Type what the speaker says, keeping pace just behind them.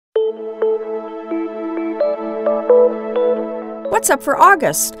What's up for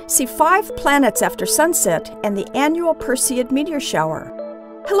August? See 5 planets after sunset and the annual Perseid Meteor shower.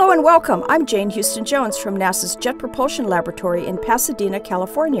 Hello and welcome. I'm Jane Houston Jones from NASA's Jet Propulsion Laboratory in Pasadena,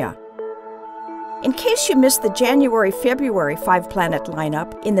 California. In case you missed the January-February 5-planet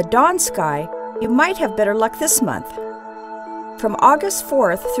lineup in the dawn sky, you might have better luck this month. From August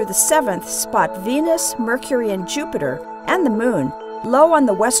 4th through the 7th, spot Venus, Mercury, and Jupiter, and the Moon, low on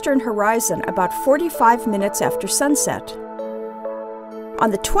the western horizon about 45 minutes after sunset. On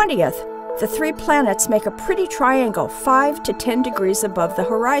the 20th, the 3 planets make a pretty triangle 5 to 10 degrees above the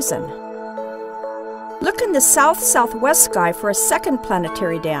horizon. Look in the south-southwest sky for a second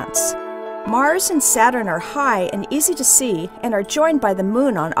planetary dance. Mars and Saturn are high and easy to see and are joined by the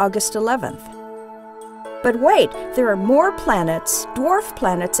Moon on August 11th. But wait, there are more planets, dwarf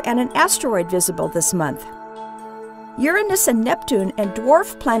planets, and an asteroid visible this month. Uranus and Neptune and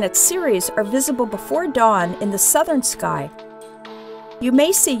dwarf planet Ceres are visible before dawn in the southern sky. You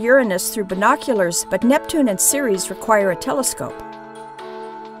may see Uranus through binoculars, but Neptune and Ceres require a telescope.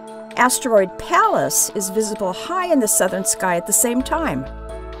 Asteroid Pallas is visible high in the southern sky at the same time.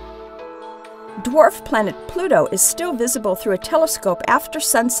 Dwarf planet Pluto is still visible through a telescope after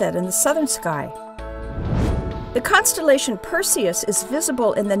sunset in the southern sky. The constellation Perseus is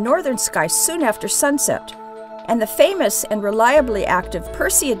visible in the northern sky soon after sunset, and the famous and reliably active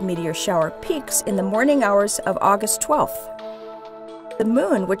Perseid Meteor shower peaks in the morning hours of August 12th. The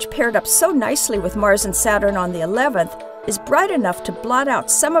Moon, which paired up so nicely with Mars and Saturn on the 11th, is bright enough to blot out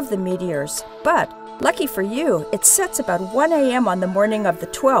some of the meteors, but, lucky for you, it sets about 1 a.m. on the morning of the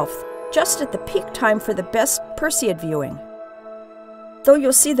 12th, just at the peak time for the best Perseid viewing. Though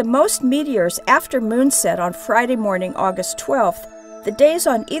you'll see the most meteors after moonset on Friday morning, August 12th, the days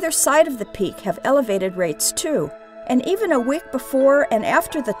on either side of the peak have elevated rates too, and even a week before and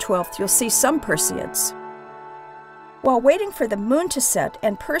after the 12th you'll see some Perseids. While waiting for the Moon to set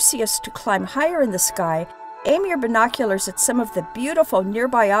and Perseus to climb higher in the sky, aim your binoculars at some of the beautiful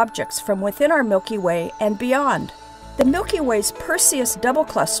nearby objects from within our Milky Way and beyond. The Milky Way's Perseus double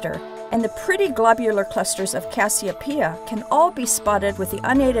cluster and the pretty globular clusters of Cassiopeia can all be spotted with the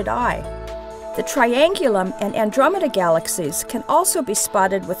unaided eye. The Triangulum and Andromeda Galaxies can also be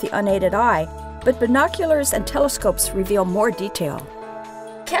spotted with the unaided eye, but binoculars and telescopes reveal more detail.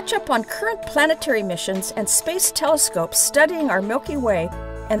 Catch up on current planetary missions and space telescopes studying our Milky Way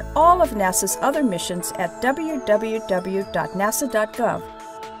and all of NASA's other missions at www.nasa.gov.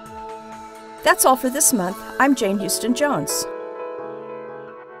 That's all for this month. I'm Jane Houston Jones.